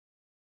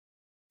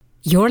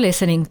You're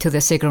listening to The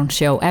Sigrun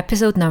Show,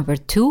 episode number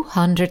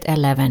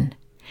 211.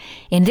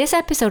 In this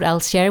episode,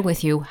 I'll share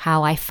with you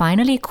how I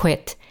finally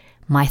quit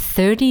my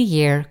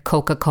 30-year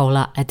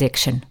Coca-Cola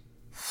addiction.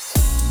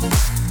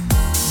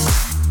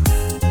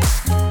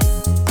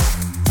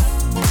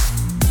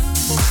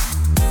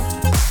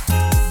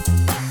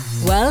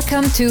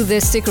 Welcome to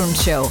The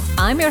Sigrun Show.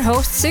 I'm your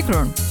host,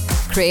 Sigrun,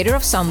 creator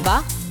of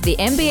Samba, the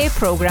MBA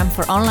program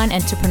for online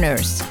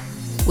entrepreneurs.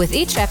 With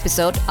each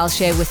episode, I'll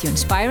share with you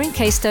inspiring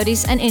case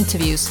studies and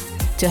interviews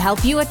to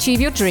help you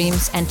achieve your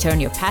dreams and turn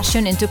your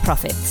passion into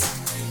profits.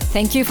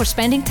 Thank you for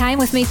spending time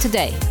with me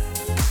today.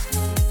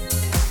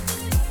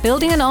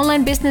 Building an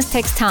online business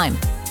takes time.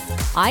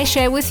 I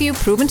share with you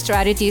proven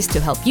strategies to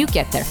help you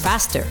get there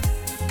faster.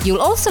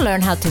 You'll also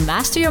learn how to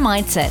master your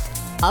mindset,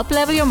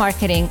 up-level your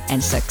marketing,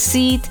 and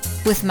succeed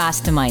with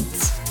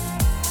masterminds.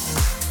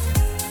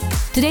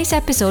 Today's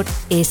episode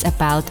is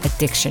about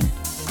addiction.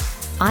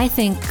 I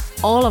think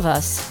all of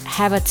us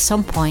have at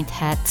some point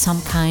had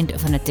some kind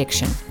of an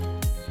addiction.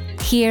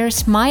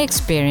 Here's my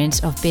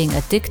experience of being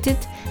addicted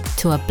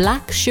to a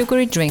black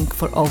sugary drink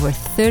for over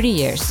 30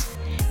 years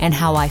and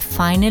how I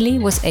finally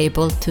was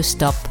able to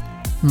stop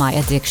my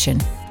addiction.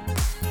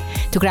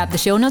 To grab the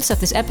show notes of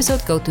this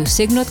episode, go to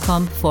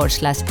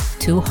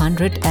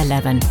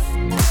sigrun.com/211.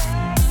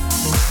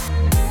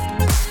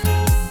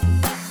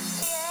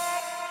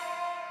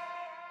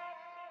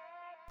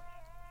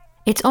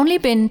 It's only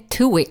been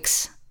 2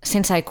 weeks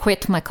since I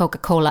quit my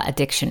Coca-Cola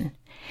addiction,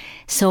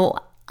 so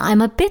I'm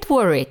a bit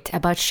worried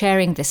about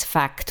sharing this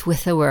fact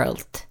with the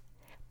world.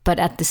 But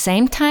at the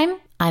same time,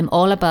 I'm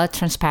all about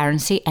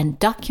transparency and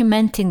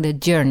documenting the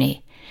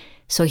journey.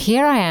 So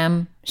here I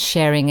am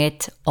sharing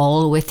it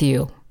all with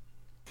you.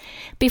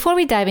 Before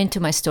we dive into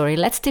my story,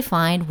 let's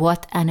define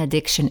what an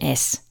addiction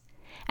is.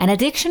 An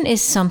addiction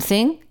is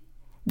something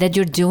that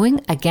you're doing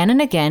again and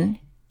again,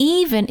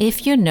 even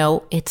if you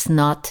know it's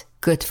not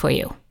good for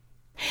you.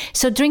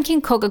 So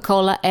drinking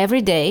Coca-Cola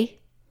every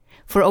day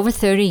for over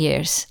 30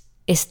 years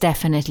is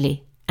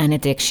definitely an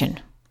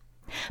addiction.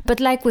 But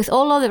like with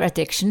all other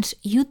addictions,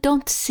 you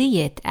don't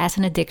see it as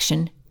an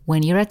addiction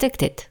when you're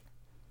addicted.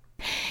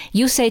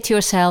 You say to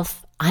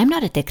yourself, I'm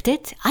not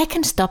addicted, I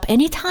can stop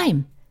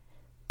anytime.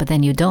 But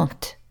then you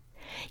don't.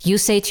 You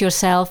say to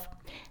yourself,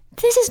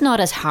 this is not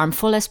as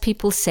harmful as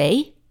people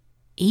say,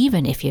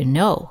 even if you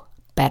know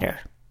better.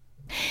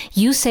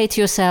 You say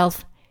to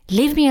yourself,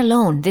 leave me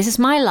alone, this is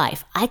my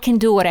life, I can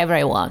do whatever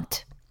I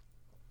want.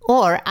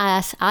 Or,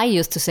 as I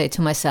used to say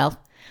to myself,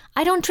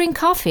 I don't drink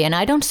coffee and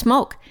I don't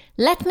smoke,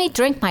 let me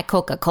drink my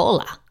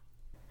Coca-Cola.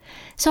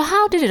 So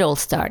how did it all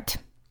start?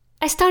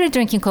 I started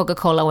drinking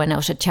Coca-Cola when I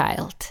was a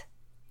child.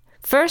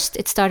 First,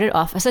 it started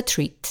off as a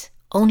treat,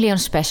 only on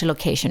special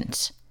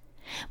occasions.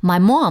 My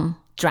mom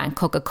drank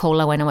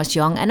Coca-Cola when I was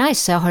young, and I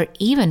saw her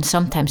even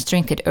sometimes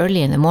drink it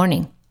early in the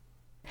morning.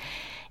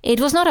 It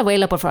was not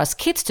available for us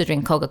kids to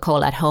drink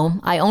Coca-Cola at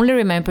home. I only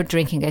remember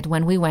drinking it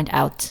when we went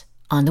out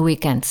on the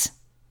weekends.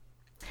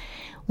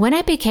 When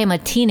I became a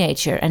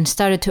teenager and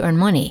started to earn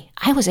money,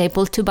 I was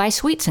able to buy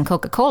sweets and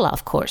Coca-Cola,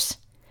 of course.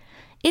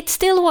 It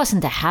still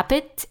wasn't a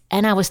habit,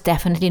 and I was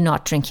definitely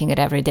not drinking it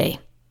every day.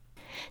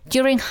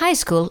 During high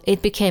school,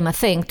 it became a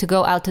thing to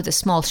go out to the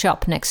small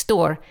shop next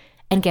door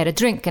and get a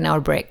drink in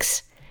our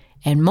breaks.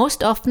 And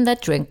most often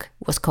that drink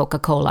was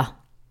Coca-Cola.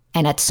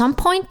 And at some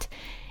point,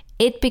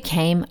 it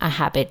became a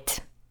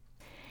habit.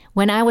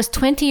 When I was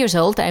 20 years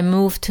old, I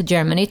moved to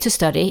Germany to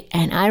study,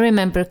 and I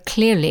remember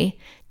clearly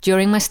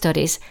during my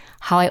studies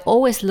how I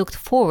always looked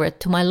forward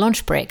to my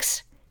lunch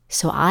breaks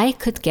so I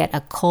could get a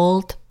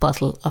cold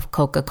bottle of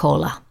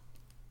Coca-Cola.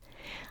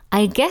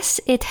 I guess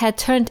it had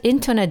turned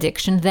into an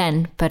addiction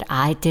then, but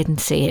I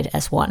didn't see it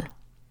as one.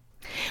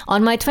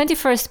 On my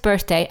 21st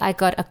birthday, I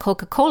got a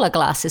Coca-Cola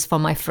glasses for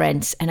my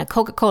friends and a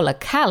Coca-Cola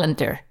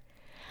calendar.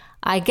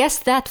 I guess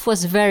that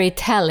was very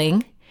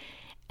telling.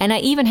 And I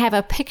even have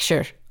a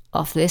picture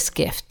of this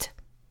gift.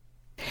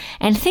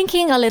 And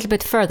thinking a little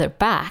bit further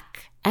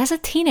back, as a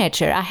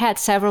teenager, I had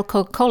several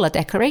Coca-Cola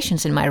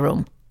decorations in my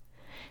room.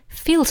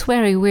 Feels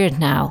very weird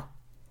now.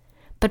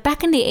 But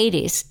back in the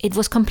 80s, it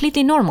was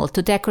completely normal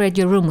to decorate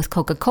your room with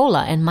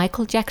Coca-Cola and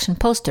Michael Jackson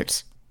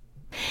posters.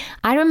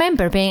 I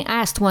remember being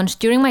asked once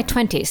during my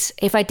 20s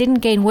if I didn't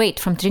gain weight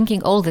from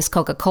drinking all this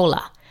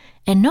Coca-Cola.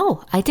 And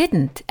no, I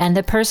didn't. And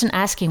the person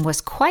asking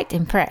was quite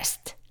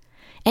impressed.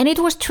 And it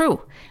was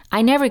true.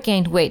 I never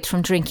gained weight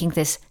from drinking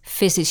this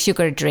fizzy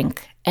sugar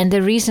drink, and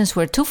the reasons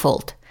were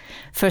twofold.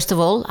 First of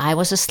all, I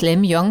was a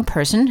slim young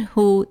person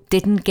who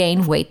didn't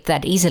gain weight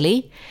that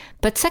easily.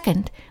 But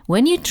second,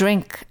 when you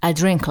drink a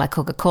drink like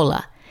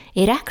Coca-Cola,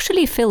 it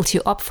actually fills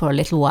you up for a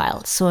little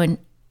while. So in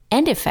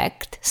end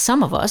effect,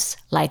 some of us,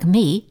 like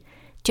me,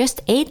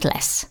 just ate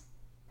less.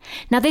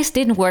 Now this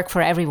didn't work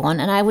for everyone,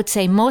 and I would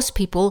say most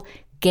people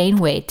gain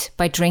weight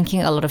by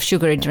drinking a lot of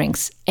sugary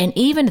drinks, and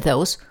even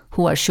those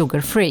who are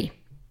sugar-free.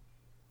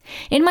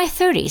 In my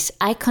 30s,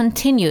 I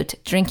continued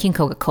drinking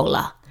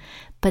Coca-Cola,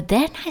 but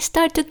then I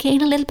started to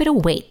gain a little bit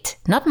of weight.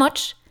 Not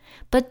much,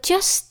 but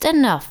just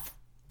enough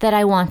that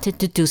I wanted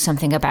to do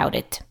something about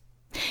it.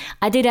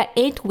 I did an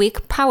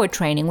 8-week power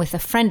training with a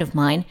friend of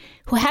mine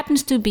who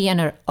happens to be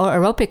an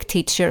aerobic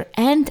teacher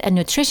and a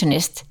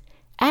nutritionist.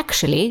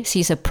 Actually,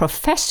 she's a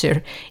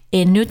professor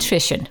in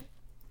nutrition.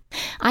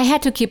 I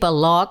had to keep a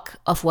log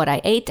of what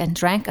I ate and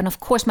drank, and of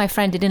course my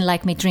friend didn't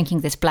like me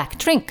drinking this black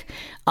drink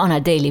on a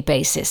daily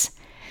basis.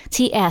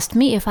 She asked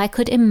me if I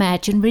could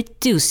imagine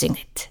reducing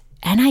it,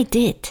 and I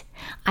did.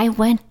 I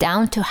went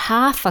down to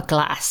half a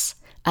glass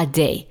a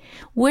day,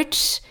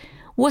 which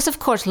was of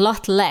course a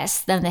lot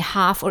less than the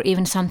half or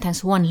even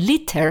sometimes 1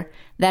 liter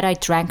that I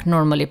drank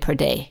normally per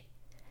day.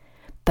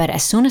 But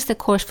as soon as the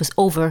course was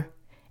over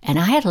and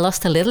I had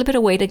lost a little bit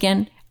of weight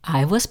again,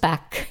 I was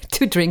back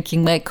to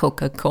drinking my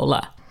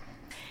Coca-Cola.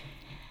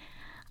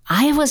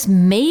 I was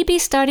maybe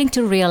starting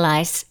to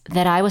realize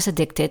that I was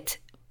addicted,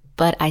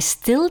 but I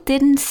still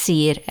didn't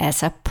see it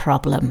as a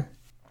problem.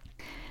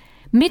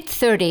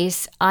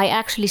 Mid-30s, I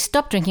actually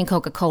stopped drinking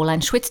Coca-Cola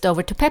and switched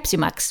over to Pepsi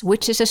Max,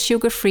 which is a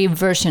sugar-free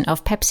version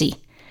of Pepsi.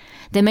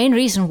 The main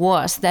reason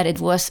was that it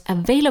was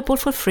available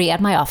for free at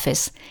my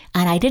office,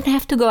 and I didn't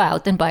have to go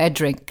out and buy a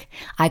drink.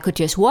 I could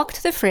just walk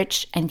to the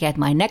fridge and get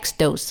my next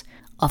dose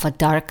of a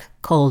dark,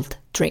 cold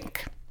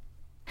drink.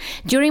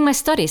 During my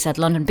studies at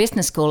London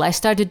Business School, I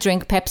started to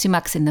drink Pepsi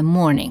Max in the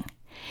morning.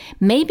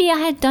 Maybe I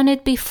had done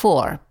it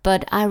before,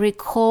 but I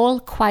recall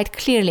quite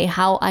clearly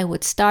how I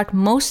would start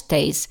most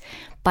days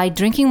by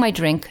drinking my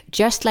drink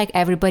just like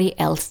everybody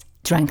else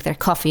drank their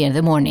coffee in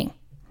the morning.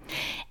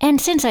 And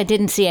since I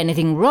didn't see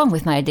anything wrong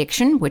with my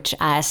addiction, which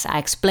as I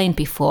explained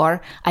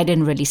before, I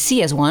didn't really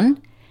see as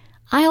one,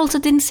 I also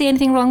didn't see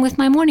anything wrong with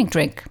my morning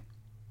drink.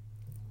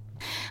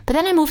 But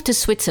then I moved to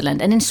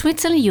Switzerland, and in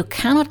Switzerland you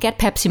cannot get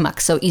Pepsi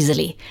Max so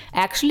easily.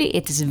 Actually,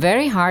 it is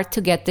very hard to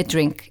get the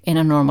drink in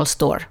a normal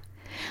store.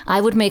 I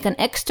would make an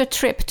extra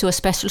trip to a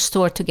special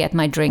store to get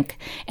my drink,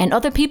 and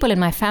other people in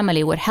my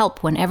family would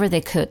help whenever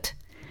they could.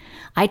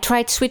 I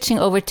tried switching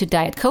over to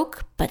Diet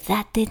Coke, but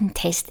that didn't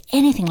taste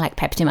anything like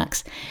Pepsi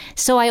Max,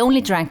 so I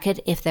only drank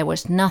it if there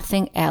was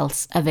nothing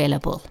else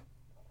available.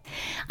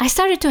 I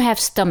started to have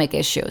stomach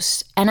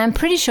issues, and I'm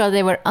pretty sure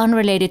they were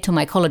unrelated to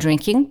my cola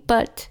drinking,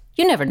 but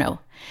you never know.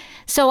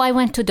 So I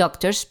went to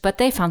doctors, but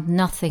they found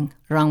nothing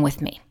wrong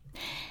with me.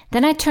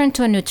 Then I turned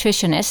to a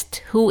nutritionist,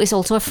 who is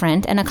also a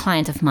friend and a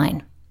client of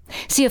mine.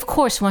 She, of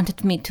course,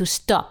 wanted me to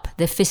stop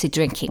the fizzy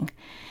drinking.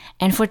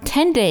 And for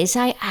 10 days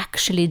I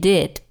actually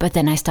did, but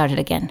then I started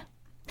again.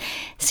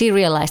 She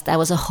realized I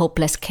was a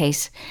hopeless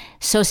case,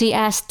 so she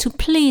asked to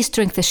please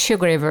drink the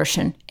sugary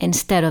version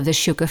instead of the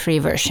sugar-free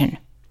version.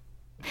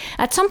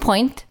 At some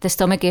point, the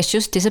stomach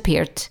issues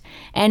disappeared,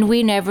 and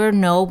we never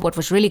know what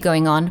was really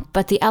going on,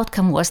 but the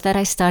outcome was that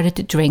I started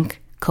to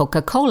drink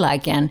Coca-Cola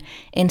again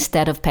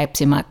instead of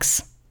Pepsi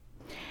Max.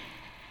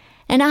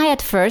 And I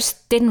at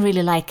first didn't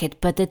really like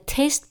it, but the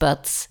taste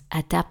buds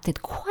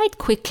adapted quite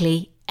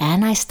quickly,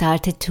 and I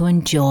started to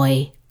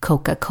enjoy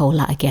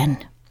Coca-Cola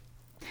again.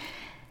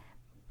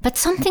 But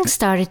something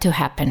started to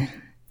happen.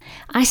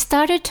 I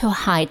started to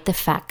hide the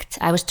fact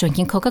I was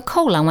drinking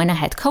Coca-Cola when I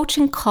had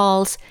coaching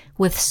calls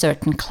with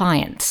certain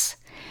clients.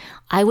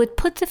 I would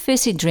put the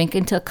fizzy drink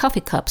into a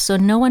coffee cup so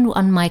no one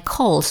on my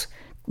calls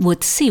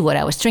would see what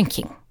I was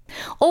drinking.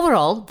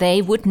 Overall,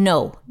 they would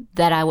know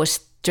that I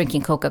was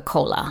drinking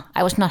Coca-Cola.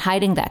 I was not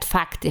hiding that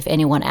fact if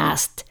anyone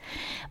asked.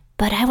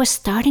 But I was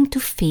starting to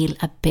feel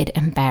a bit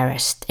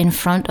embarrassed in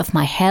front of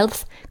my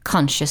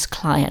health-conscious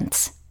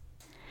clients.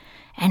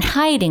 And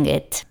hiding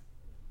it,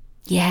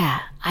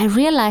 I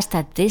realized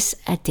that this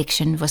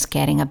addiction was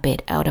getting a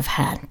bit out of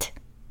hand.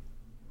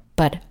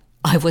 But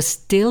I was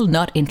still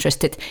not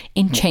interested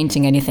in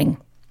changing anything.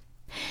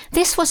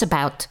 This was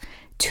about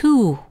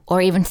 2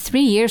 or even 3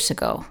 years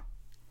ago.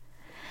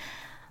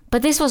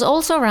 But this was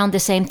also around the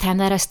same time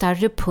that I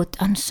started to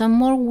put on some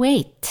more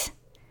weight.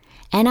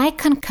 And I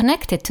can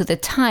connect it to the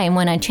time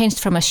when I changed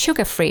from a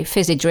sugar-free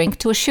fizzy drink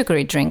to a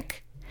sugary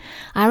drink.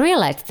 I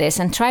realized this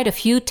and tried a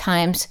few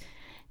times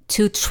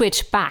to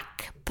switch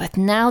back, but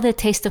now the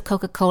taste of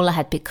Coca-Cola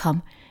had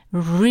become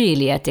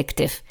really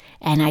addictive,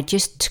 and I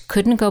just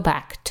couldn't go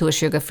back to a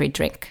sugar-free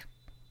drink.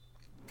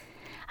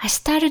 I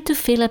started to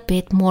feel a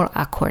bit more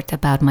awkward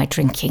about my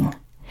drinking.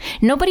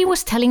 Nobody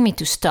was telling me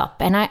to stop,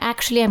 and I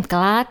actually am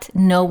glad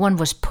no one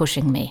was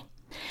pushing me.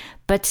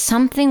 But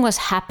something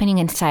was happening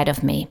inside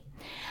of me.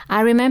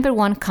 I remember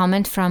one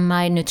comment from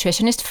my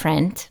nutritionist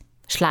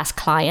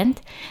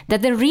friend/client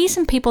that the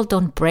reason people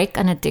don't break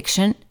an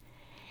addiction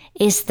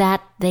is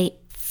that they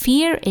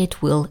fear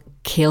it will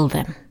kill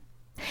them.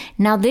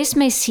 Now, this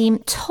may seem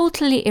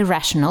totally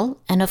irrational,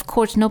 and of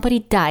course nobody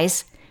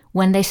dies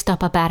when they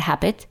stop a bad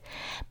habit,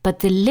 but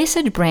the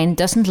lizard brain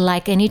doesn't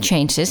like any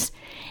changes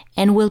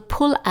and will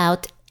pull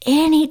out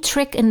any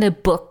trick in the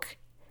book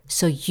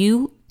so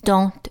you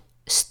don't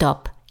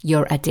stop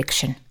your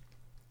addiction.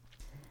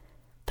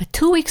 But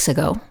 2 weeks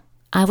ago,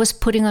 I was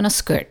putting on a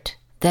skirt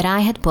that I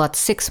had bought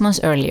 6 months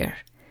earlier,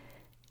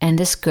 and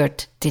the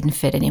skirt didn't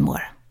fit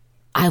anymore.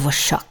 I was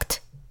shocked.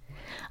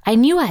 I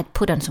knew I had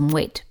put on some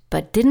weight,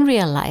 but didn't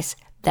realize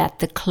that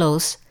the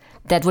clothes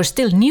that were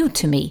still new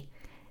to me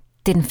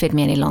didn't fit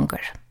me any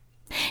longer.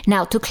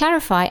 Now, to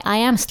clarify, I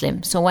am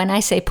slim, so when I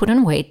say put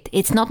on weight,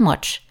 it's not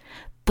much,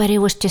 but it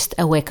was just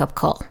a wake-up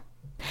call.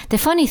 The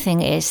funny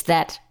thing is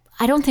that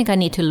I don't think I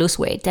need to lose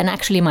weight, and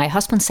actually my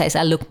husband says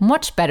I look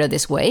much better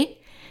this way,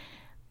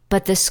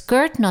 but the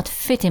skirt not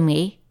fitting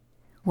me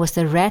was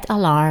the red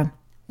alarm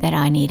that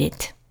I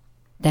needed.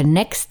 The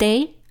next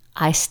day,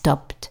 I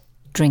stopped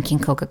drinking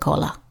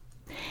Coca-Cola.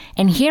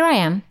 And here I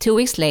am 2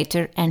 weeks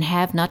later and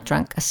have not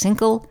drunk a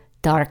single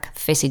dark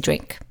fizzy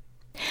drink.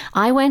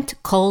 I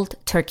went cold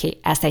turkey,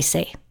 as they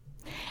say.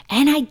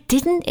 And I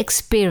didn't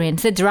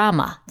experience the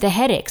drama, the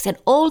headaches, and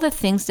all the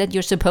things that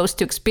you're supposed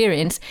to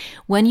experience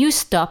when you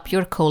stop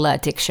your cola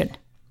addiction.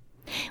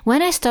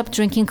 When I stopped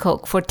drinking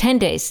Coke for 10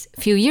 days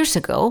a few years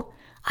ago,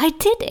 I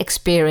did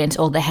experience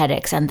all the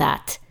headaches and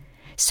that.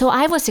 So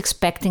I was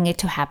expecting it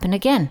to happen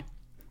again.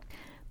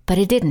 But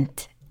it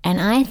didn't,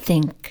 and I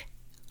think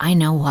I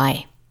know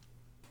why.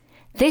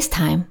 This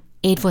time,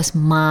 it was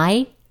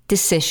my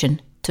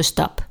decision to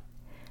stop.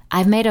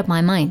 I've made up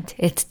my mind.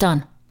 It's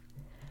done.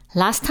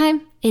 Last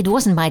time, it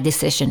wasn't my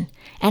decision,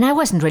 and I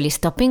wasn't really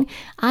stopping.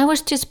 I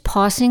was just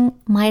pausing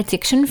my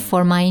addiction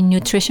for my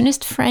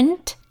nutritionist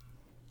friend.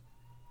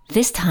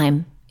 This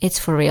time, it's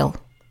for real.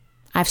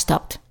 I've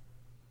stopped.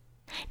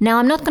 Now,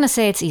 I'm not going to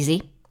say it's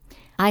easy.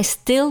 I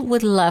still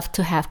would love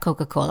to have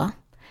Coca-Cola.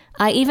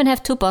 I even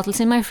have 2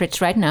 bottles in my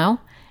fridge right now,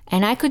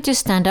 and I could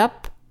just stand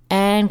up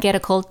and get a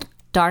cold,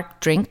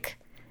 dark drink,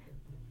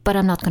 but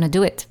I'm not going to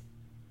do it.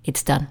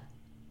 It's done.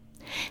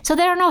 So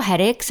there are no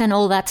headaches and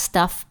all that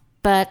stuff,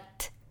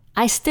 but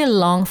I still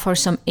long for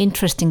some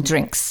interesting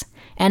drinks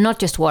and not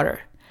just water.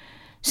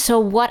 So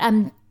what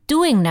I'm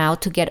doing now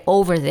to get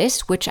over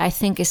this, which I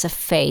think is a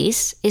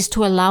phase, is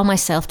to allow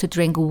myself to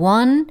drink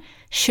 1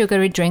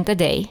 sugary drink a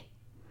day.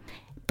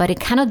 But it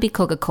cannot be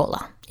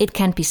Coca-Cola. It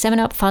can be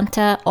 7-Up,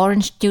 Fanta,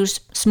 orange juice,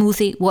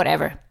 smoothie,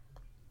 whatever.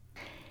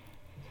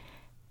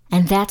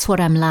 And that's what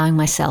I'm allowing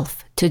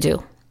myself to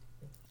do.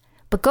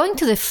 But going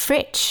to the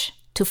fridge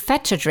to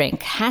fetch a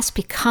drink has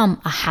become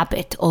a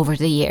habit over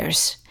the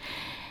years.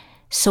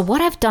 So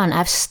what I've done,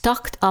 I've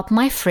stocked up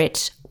my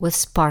fridge with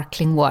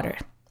sparkling water.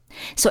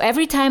 So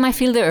every time I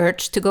feel the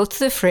urge to go to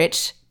the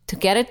fridge to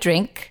get a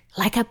drink,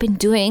 like I've been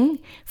doing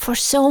for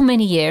so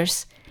many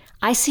years,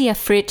 I see a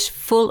fridge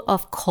full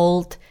of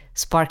cold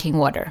sparkling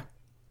water.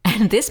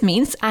 And this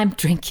means I'm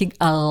drinking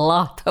a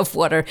lot of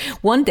water.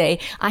 One day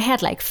I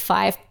had like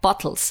 5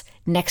 bottles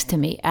next to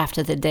me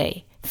after the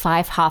day,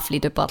 5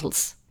 half-liter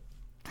bottles.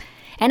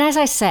 And as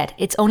I said,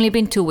 it's only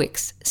been 2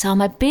 weeks, so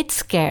I'm a bit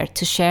scared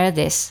to share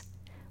this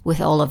with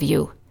all of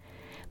you.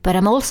 But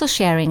I'm also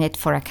sharing it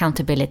for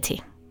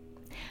accountability.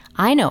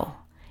 I know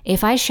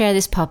if I share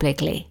this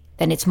publicly,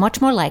 then it's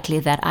much more likely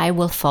that I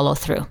will follow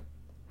through.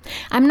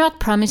 I'm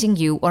not promising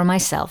you or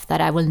myself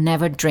that I will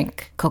never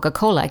drink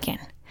Coca-Cola again.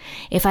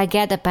 If I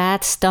get a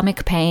bad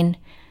stomach pain,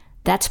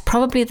 that's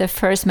probably the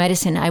first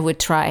medicine I would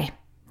try.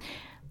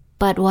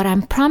 But what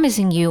I'm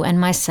promising you and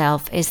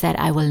myself is that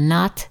I will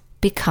not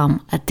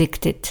become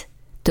addicted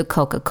to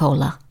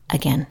Coca-Cola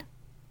again.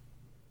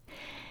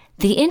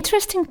 The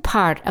interesting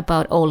part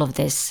about all of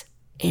this,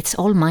 it's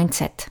all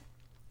mindset.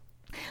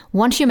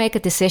 Once you make a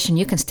decision,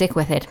 you can stick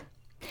with it.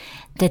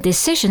 The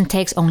decision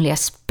takes only a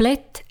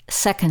split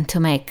second to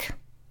make.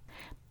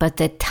 But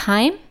the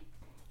time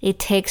it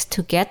takes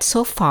to get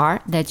so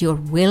far that you're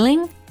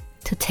willing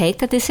to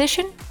take a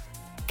decision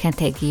can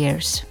take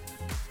years.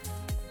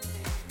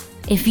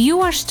 If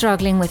you are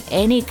struggling with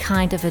any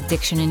kind of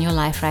addiction in your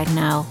life right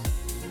now,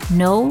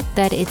 know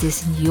that it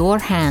is in your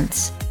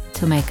hands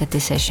to make a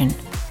decision.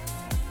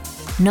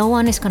 No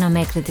one is going to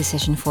make the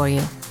decision for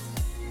you.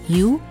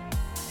 You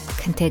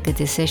can take a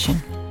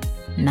decision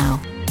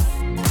now.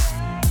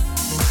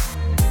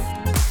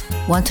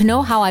 Want to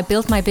know how I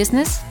built my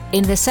business?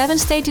 In the 7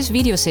 Stages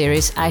video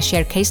series, I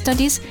share case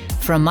studies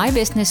from my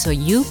business so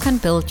you can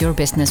build your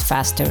business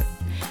faster.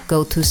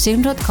 Go to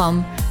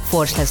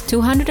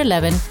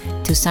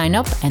sigrun.com/211 to sign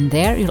up, and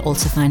there you'll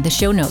also find the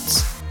show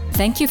notes.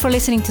 Thank you for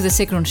listening to The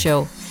Sigrun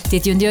Show.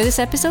 Did you enjoy this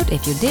episode?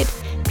 If you did,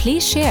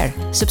 please share,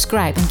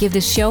 subscribe, and give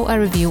this show a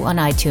review on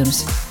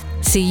iTunes.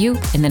 See you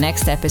in the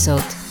next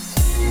episode.